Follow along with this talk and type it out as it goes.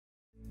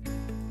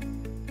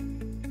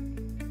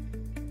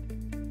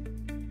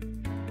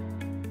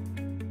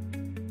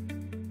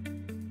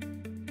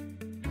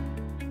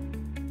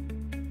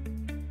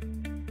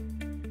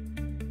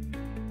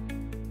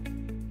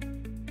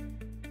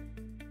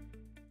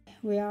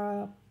we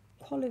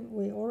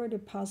already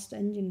passed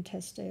engine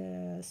test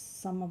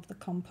some of the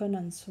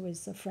components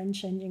with a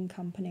French engine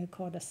company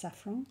called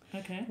Safran.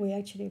 Okay. We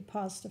actually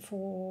passed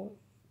 4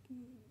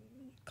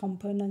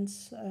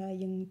 components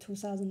in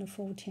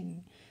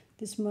 2014.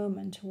 This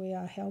moment we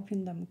are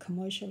helping them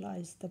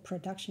commercialize the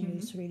production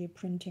with 3D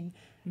printing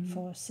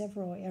for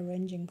several air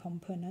engine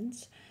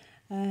components.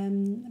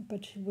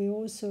 But we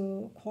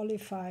also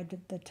qualified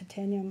the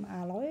titanium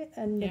alloy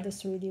and the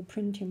 3D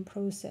printing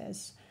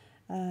process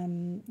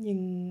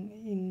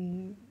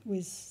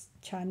with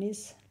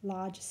Chinese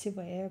large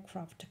civil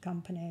aircraft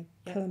company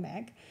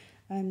Comac.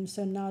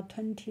 So now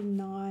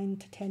 29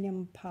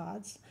 titanium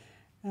parts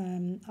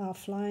are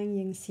flying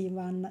in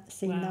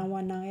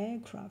C919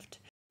 aircraft.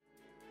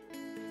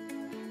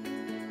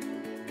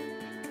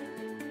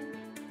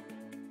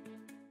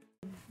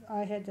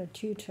 I had a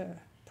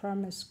tutor,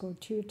 primary school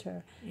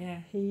tutor.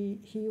 Yeah.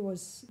 He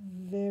was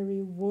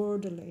very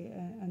worldly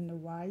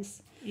and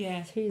wise.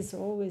 Yeah. He's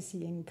always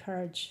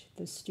encouraged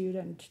the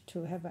student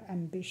to have an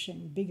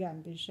ambition, big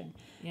ambition,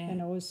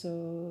 and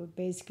also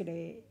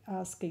basically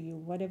ask you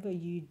whatever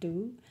you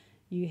do,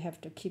 you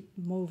have to keep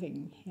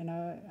moving.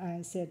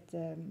 I said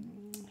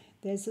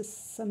there's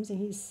something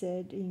he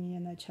said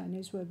in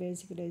Chinese where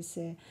basically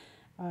say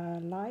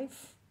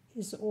life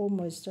is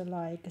almost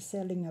like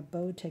sailing a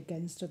boat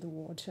against the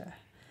water.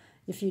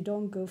 If you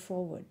don't go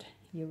forward,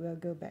 you will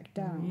go back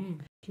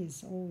down.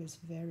 He's always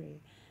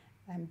very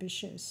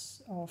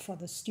ambitious, or for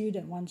the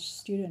student, wants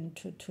student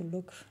to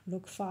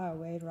look far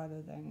away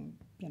rather than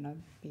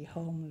be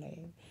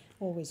homely.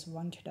 Always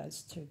wanted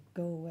us to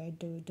go away,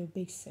 do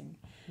big thing.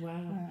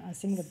 Wow. I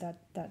think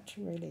that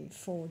really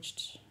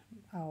forged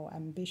our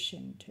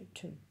ambition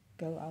to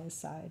go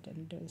outside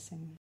and do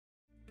things.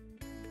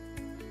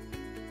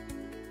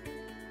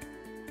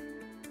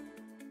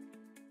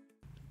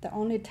 The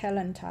only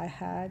talent I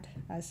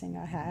think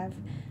I have,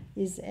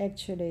 is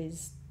actually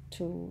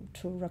to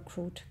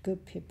recruit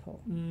good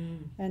people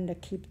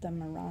and keep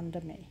them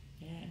around me.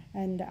 Yeah.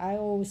 And I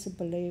always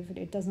believe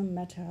it doesn't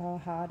matter how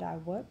hard I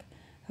work,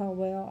 how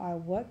well I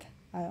work,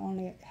 I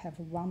only have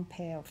one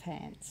pair of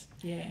hands.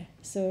 Yeah.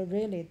 So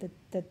really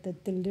the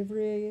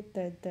delivery,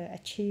 the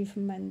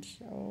achievement,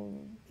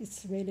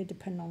 it's really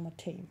depend on the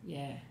team.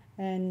 Yeah.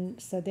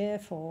 And so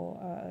therefore,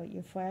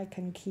 if I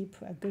can keep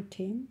a good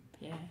team,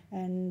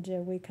 and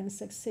we can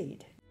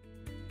succeed.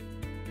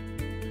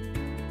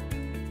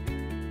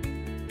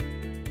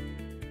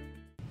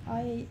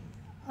 I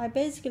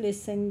basically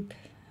think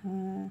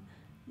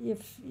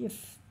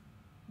if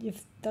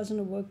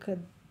doesn't work at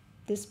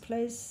this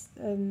place,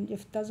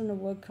 if doesn't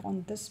work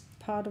on this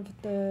part of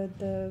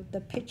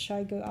the pitch,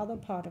 I go other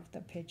part of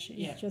the pitch.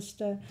 It's just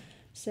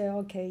say,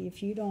 okay,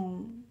 if you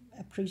don't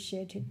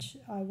appreciate it,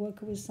 I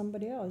work with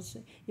somebody else.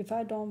 If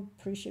I don't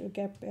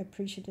get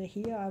appreciated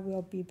here, I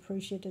will be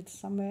appreciated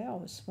somewhere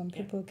else when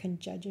people can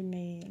judge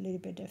me a little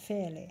bit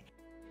fairly.